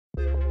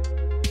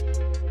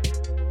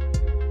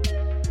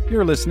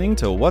You're listening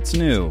to What's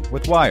New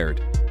with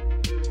Wired.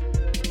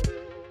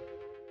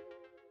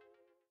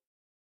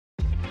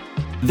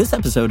 This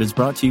episode is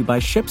brought to you by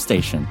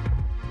ShipStation.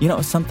 You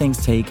know, some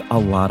things take a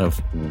lot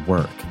of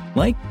work,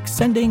 like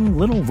sending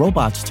little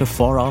robots to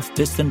far-off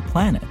distant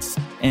planets.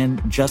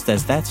 And just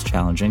as that's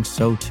challenging,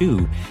 so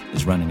too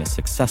is running a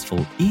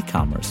successful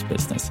e-commerce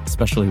business,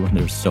 especially when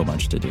there's so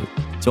much to do.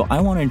 So I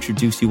want to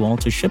introduce you all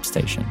to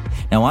ShipStation.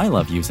 Now, I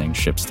love using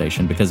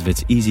ShipStation because of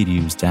its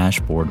easy-to-use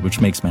dashboard,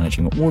 which makes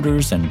managing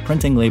orders and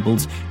printing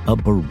labels a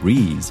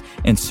breeze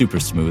and super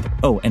smooth.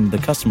 Oh, and the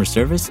customer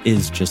service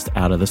is just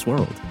out of this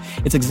world.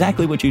 It's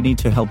exactly what you need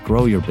to help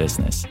grow your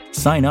business.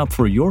 Sign up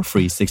for your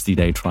free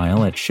 60-day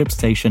trial at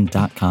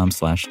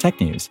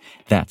shipstation.com/technews.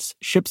 That's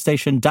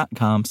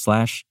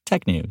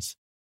shipstation.com/technews.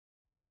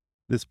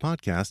 This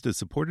podcast is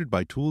supported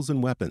by Tools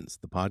and Weapons,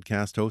 the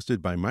podcast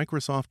hosted by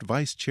Microsoft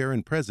Vice Chair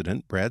and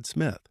President Brad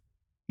Smith.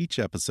 Each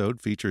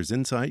episode features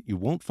insight you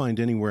won't find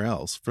anywhere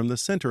else from the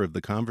center of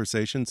the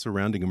conversation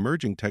surrounding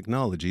emerging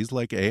technologies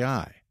like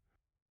AI.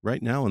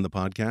 Right now on the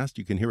podcast,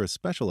 you can hear a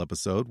special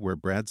episode where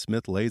Brad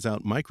Smith lays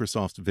out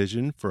Microsoft's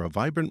vision for a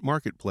vibrant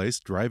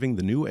marketplace driving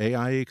the new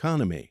AI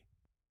economy.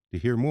 To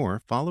hear more,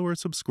 follow or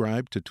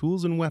subscribe to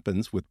Tools and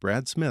Weapons with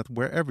Brad Smith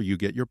wherever you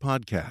get your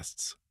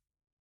podcasts.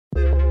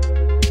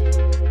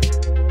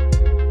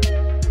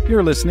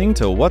 You're listening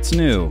to What's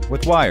New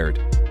with Wired.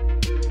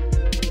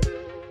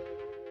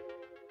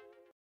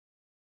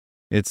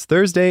 It's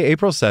Thursday,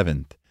 April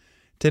 7th.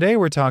 Today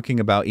we're talking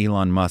about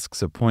Elon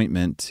Musk's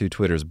appointment to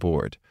Twitter's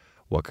board.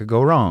 What could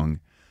go wrong?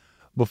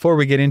 Before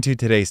we get into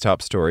today's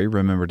top story,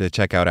 remember to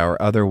check out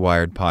our other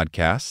Wired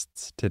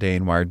podcasts. Today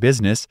in Wired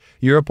Business,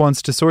 Europe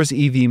wants to source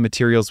EV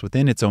materials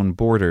within its own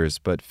borders,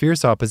 but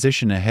fierce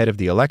opposition ahead of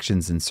the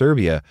elections in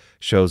Serbia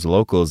shows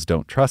locals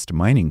don't trust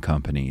mining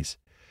companies.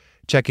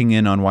 Checking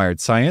in on Wired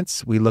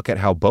Science, we look at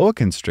how boa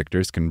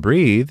constrictors can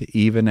breathe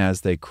even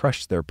as they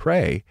crush their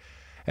prey.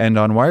 And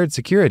on Wired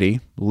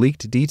Security,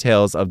 leaked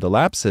details of the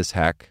Lapsus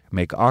hack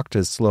make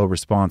Okta's slow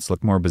response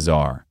look more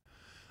bizarre.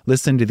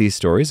 Listen to these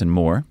stories and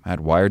more at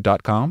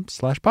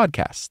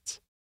wired.com/podcasts.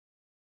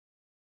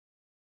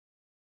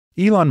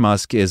 Elon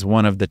Musk is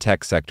one of the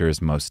tech sector's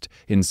most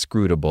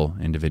inscrutable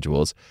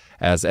individuals,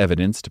 as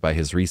evidenced by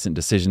his recent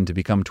decision to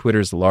become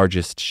Twitter's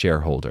largest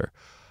shareholder.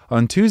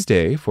 On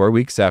Tuesday, 4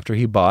 weeks after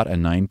he bought a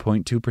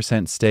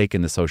 9.2% stake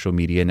in the social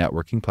media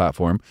networking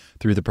platform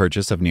through the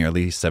purchase of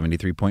nearly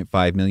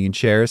 73.5 million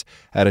shares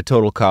at a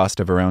total cost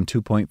of around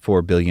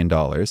 $2.4 billion,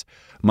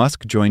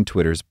 Musk joined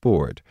Twitter's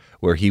board,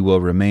 where he will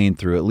remain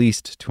through at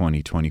least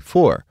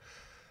 2024.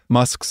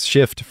 Musk's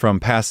shift from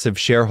passive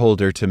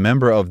shareholder to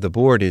member of the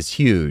board is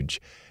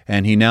huge,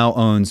 and he now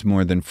owns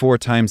more than 4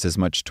 times as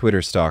much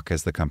Twitter stock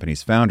as the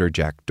company's founder,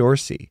 Jack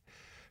Dorsey.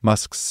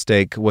 Musk's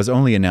stake was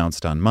only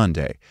announced on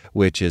Monday,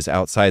 which is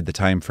outside the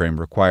time frame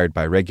required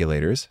by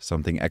regulators,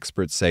 something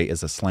experts say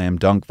is a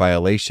slam-dunk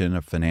violation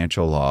of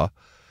financial law.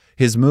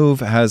 His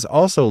move has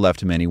also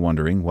left many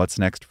wondering what's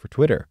next for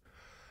Twitter.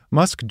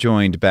 Musk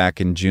joined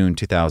back in June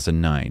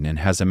 2009 and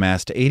has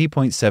amassed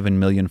 80.7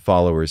 million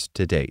followers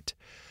to date.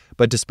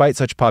 But despite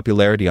such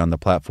popularity on the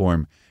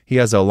platform, he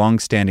has a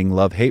long-standing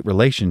love-hate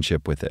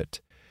relationship with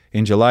it.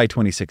 In July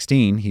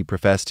 2016, he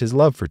professed his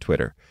love for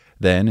Twitter.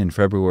 Then, in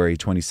February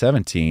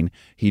 2017,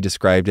 he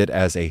described it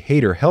as a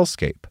hater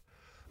hellscape.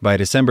 By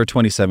December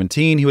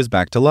 2017, he was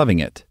back to loving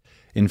it.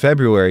 In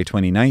February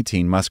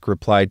 2019, Musk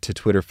replied to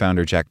Twitter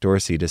founder Jack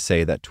Dorsey to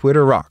say that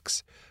Twitter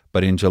rocks.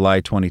 But in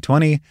July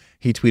 2020,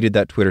 he tweeted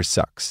that Twitter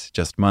sucks,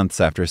 just months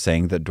after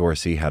saying that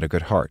Dorsey had a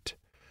good heart.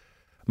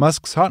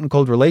 Musk's hot and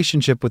cold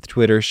relationship with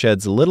Twitter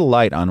sheds little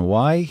light on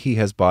why he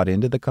has bought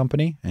into the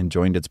company and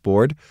joined its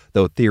board,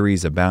 though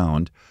theories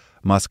abound.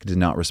 Musk did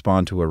not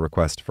respond to a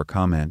request for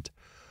comment.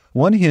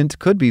 One hint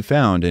could be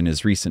found in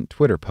his recent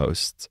Twitter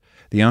posts.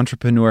 The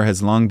entrepreneur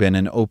has long been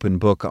an open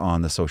book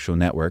on the social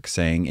network,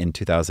 saying in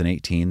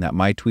 2018 that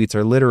my tweets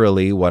are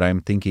literally what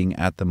I'm thinking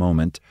at the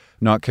moment,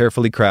 not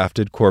carefully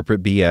crafted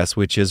corporate BS,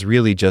 which is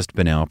really just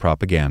banal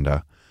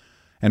propaganda.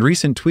 And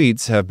recent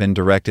tweets have been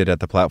directed at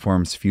the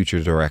platform's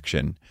future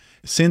direction.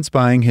 Since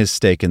buying his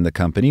stake in the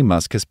company,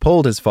 Musk has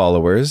polled his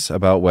followers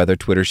about whether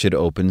Twitter should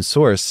open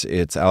source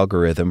its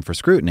algorithm for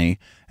scrutiny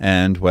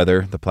and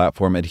whether the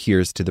platform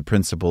adheres to the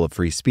principle of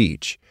free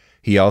speech.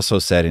 He also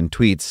said in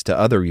tweets to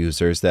other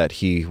users that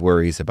he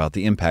worries about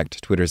the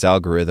impact Twitter's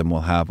algorithm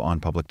will have on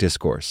public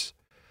discourse.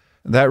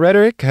 That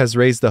rhetoric has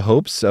raised the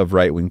hopes of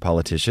right-wing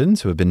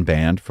politicians who have been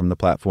banned from the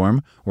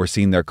platform or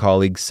seen their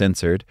colleagues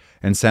censored,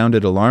 and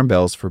sounded alarm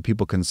bells for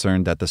people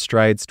concerned that the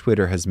strides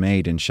Twitter has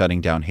made in shutting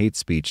down hate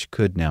speech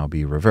could now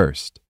be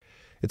reversed.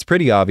 It's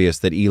pretty obvious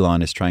that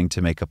Elon is trying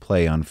to make a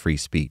play on free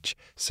speech,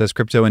 says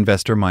crypto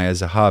investor Maya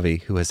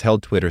Zahavi, who has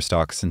held Twitter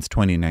stock since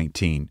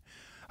 2019.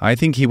 I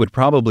think he would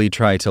probably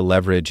try to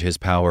leverage his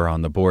power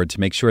on the board to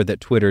make sure that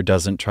Twitter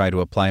doesn't try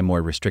to apply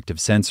more restrictive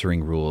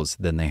censoring rules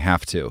than they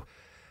have to.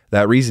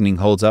 That reasoning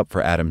holds up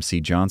for Adam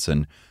C.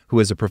 Johnson, who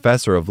is a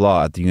professor of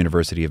law at the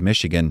University of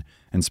Michigan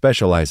and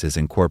specializes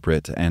in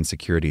corporate and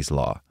securities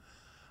law.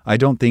 I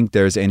don't think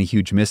there's any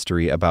huge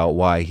mystery about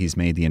why he's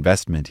made the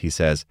investment, he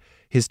says.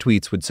 His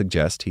tweets would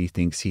suggest he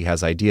thinks he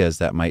has ideas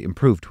that might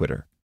improve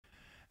Twitter.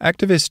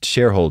 Activist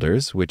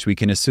shareholders, which we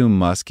can assume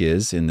Musk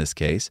is in this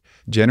case,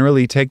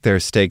 generally take their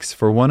stakes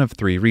for one of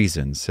three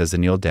reasons, says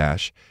Anil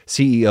Dash,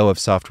 CEO of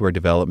software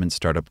development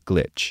startup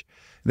Glitch.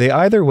 They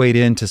either wade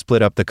in to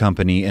split up the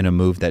company in a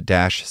move that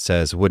Dash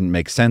says wouldn't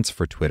make sense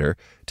for Twitter,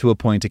 to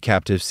appoint a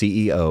captive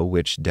CEO,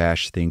 which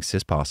Dash thinks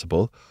is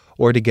possible,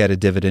 or to get a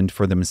dividend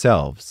for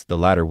themselves. The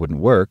latter wouldn't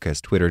work,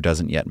 as Twitter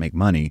doesn't yet make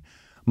money.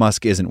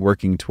 Musk isn't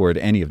working toward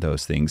any of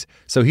those things,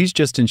 so he's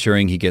just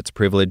ensuring he gets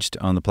privileged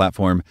on the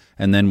platform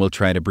and then will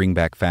try to bring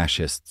back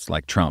fascists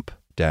like Trump,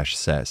 Dash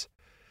says.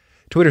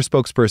 Twitter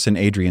spokesperson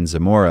Adrian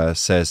Zamora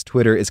says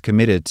Twitter is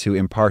committed to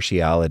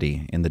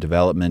impartiality in the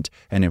development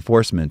and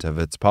enforcement of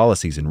its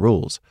policies and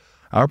rules.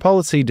 Our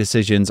policy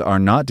decisions are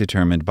not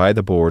determined by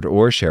the board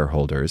or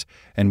shareholders,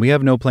 and we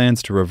have no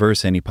plans to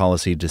reverse any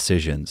policy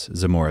decisions,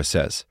 Zamora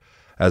says.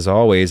 As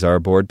always, our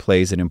board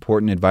plays an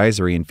important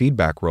advisory and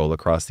feedback role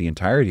across the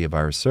entirety of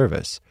our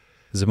service.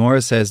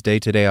 Zamora says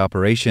day-to-day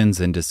operations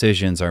and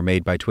decisions are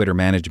made by Twitter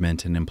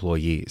management and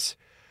employees.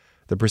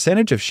 The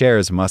percentage of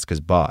shares Musk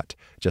has bought,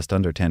 just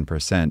under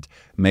 10%,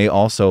 may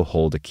also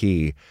hold a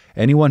key.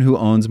 Anyone who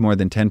owns more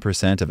than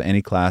 10% of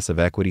any class of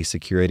equity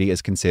security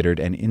is considered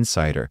an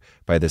insider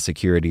by the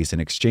Securities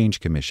and Exchange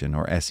Commission,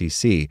 or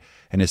SEC,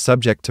 and is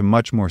subject to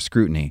much more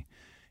scrutiny.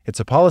 It's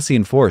a policy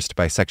enforced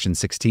by Section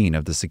 16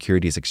 of the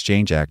Securities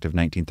Exchange Act of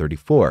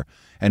 1934,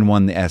 and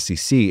one the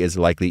SEC is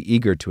likely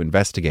eager to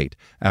investigate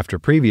after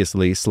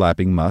previously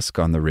slapping Musk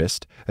on the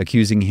wrist,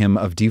 accusing him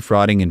of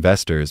defrauding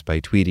investors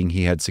by tweeting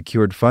he had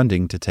secured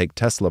funding to take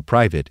Tesla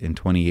private in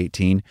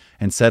 2018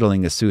 and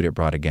settling a suit it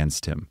brought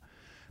against him.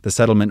 The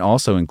settlement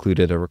also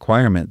included a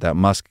requirement that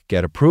Musk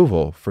get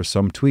approval for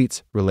some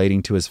tweets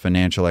relating to his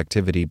financial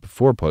activity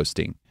before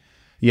posting.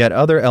 Yet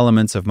other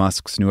elements of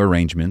Musk's new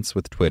arrangements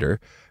with Twitter,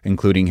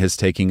 including his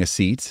taking a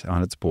seat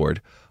on its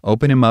board,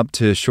 open him up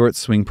to short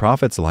swing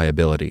profits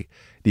liability.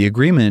 The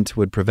agreement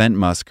would prevent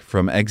Musk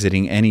from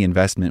exiting any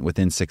investment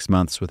within 6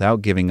 months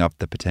without giving up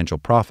the potential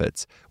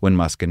profits. When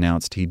Musk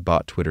announced he'd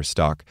bought Twitter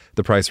stock,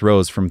 the price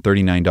rose from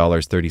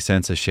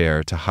 $39.30 a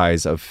share to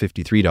highs of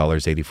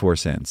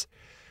 $53.84.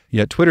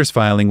 Yet Twitter's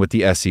filing with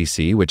the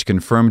SEC, which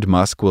confirmed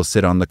Musk will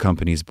sit on the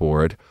company's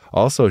board,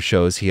 also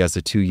shows he has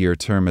a 2-year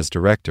term as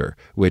director,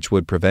 which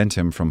would prevent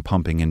him from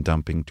pumping and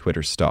dumping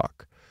Twitter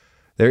stock.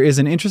 There is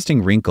an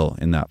interesting wrinkle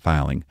in that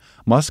filing.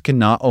 Musk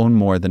cannot own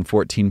more than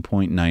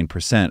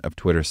 14.9% of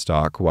Twitter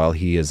stock while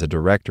he is a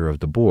director of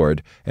the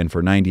board and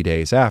for 90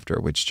 days after,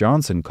 which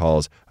Johnson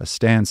calls a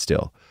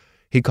standstill.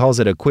 He calls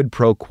it a quid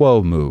pro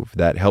quo move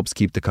that helps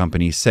keep the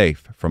company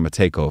safe from a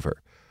takeover.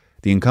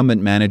 The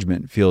incumbent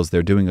management feels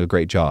they're doing a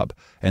great job,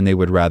 and they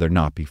would rather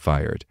not be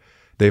fired.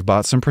 They've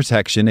bought some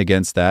protection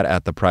against that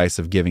at the price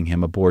of giving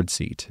him a board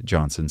seat,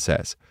 Johnson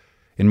says.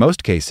 In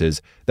most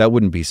cases, that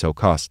wouldn't be so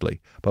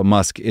costly, but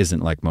Musk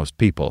isn't like most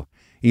people.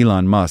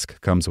 Elon Musk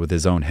comes with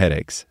his own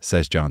headaches,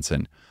 says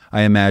Johnson.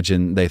 I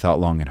imagine they thought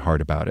long and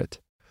hard about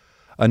it.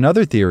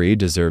 Another theory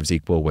deserves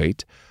equal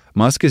weight.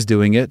 Musk is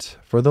doing it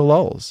for the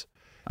lulz.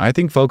 I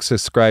think folks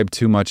ascribe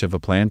too much of a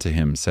plan to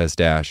him, says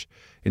Dash.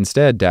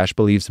 Instead, Dash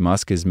believes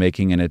Musk is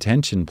making an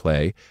attention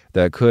play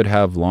that could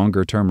have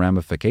longer-term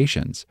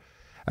ramifications.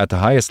 At the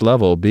highest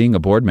level, being a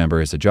board member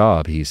is a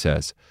job, he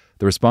says.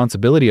 The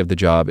responsibility of the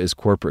job is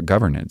corporate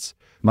governance.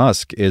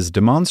 Musk is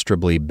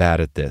demonstrably bad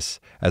at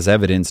this, as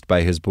evidenced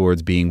by his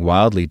boards being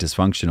wildly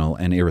dysfunctional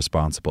and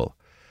irresponsible.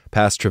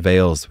 Past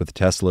travails with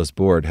Tesla's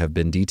board have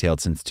been detailed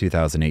since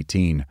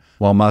 2018,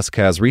 while Musk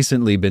has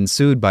recently been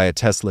sued by a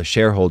Tesla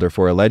shareholder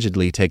for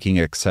allegedly taking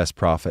excess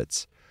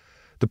profits.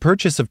 The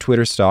purchase of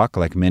Twitter stock,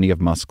 like many of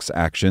Musk's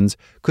actions,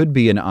 could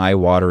be an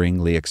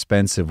eye-wateringly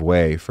expensive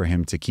way for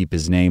him to keep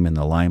his name in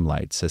the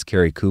limelight, says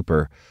Kerry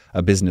Cooper,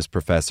 a business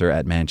professor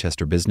at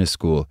Manchester Business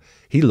School.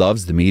 He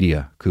loves the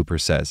media, Cooper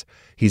says.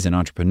 He's an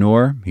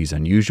entrepreneur, he's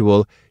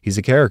unusual, he's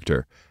a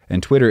character,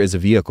 and Twitter is a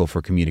vehicle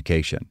for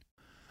communication.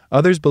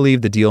 Others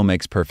believe the deal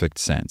makes perfect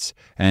sense,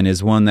 and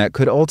is one that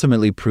could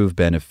ultimately prove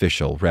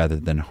beneficial rather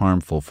than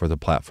harmful for the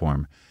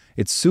platform.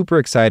 It's super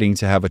exciting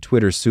to have a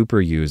Twitter super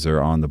user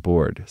on the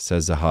board,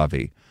 says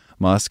Zahavi.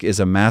 Musk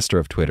is a master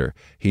of Twitter.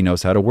 He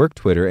knows how to work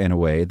Twitter in a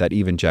way that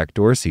even Jack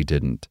Dorsey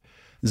didn't.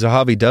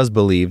 Zahavi does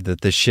believe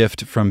that the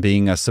shift from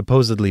being a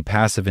supposedly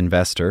passive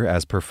investor,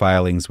 as per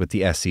filings with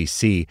the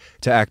SEC,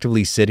 to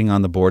actively sitting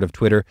on the board of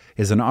Twitter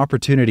is an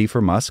opportunity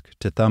for Musk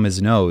to thumb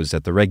his nose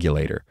at the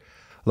regulator.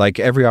 Like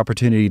every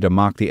opportunity to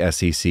mock the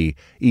SEC,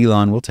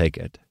 Elon will take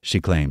it, she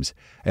claims.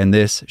 And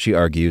this, she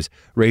argues,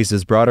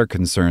 raises broader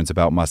concerns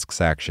about Musk's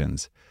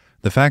actions.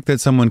 The fact that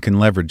someone can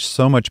leverage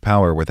so much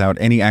power without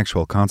any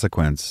actual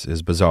consequence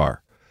is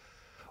bizarre.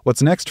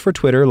 What's next for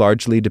Twitter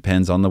largely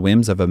depends on the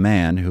whims of a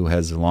man who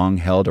has long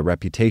held a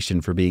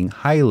reputation for being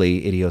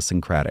highly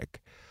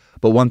idiosyncratic.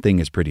 But one thing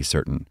is pretty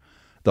certain.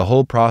 The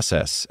whole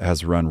process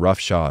has run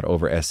roughshod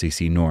over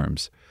SEC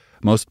norms.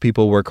 Most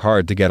people work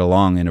hard to get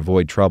along and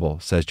avoid trouble,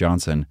 says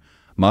Johnson.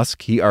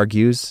 Musk, he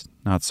argues,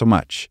 not so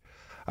much.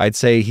 I'd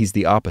say he's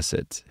the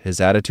opposite. His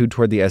attitude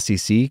toward the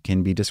SEC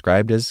can be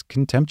described as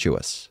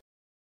contemptuous.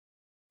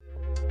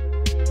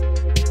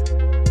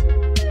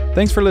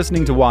 Thanks for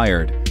listening to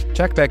Wired.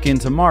 Check back in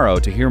tomorrow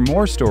to hear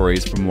more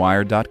stories from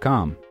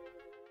Wired.com.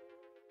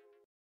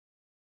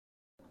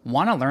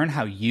 Want to learn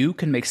how you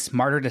can make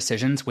smarter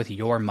decisions with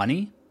your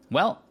money?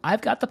 Well,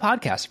 I've got the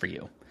podcast for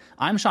you.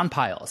 I'm Sean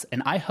Piles,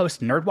 and I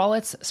host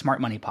NerdWallet's Smart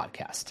Money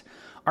Podcast.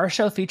 Our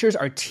show features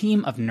our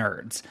team of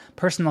nerds,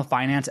 personal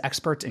finance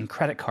experts in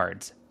credit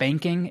cards,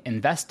 banking,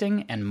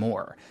 investing, and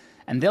more.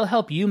 And they'll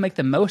help you make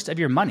the most of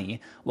your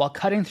money while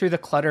cutting through the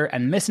clutter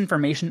and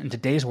misinformation in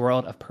today's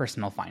world of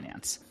personal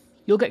finance.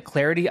 You'll get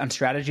clarity on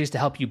strategies to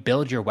help you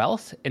build your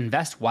wealth,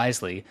 invest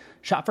wisely,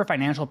 shop for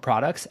financial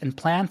products, and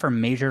plan for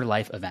major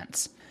life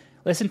events.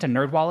 Listen to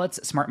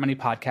NerdWallet's Smart Money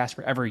Podcast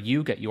wherever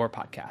you get your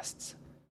podcasts.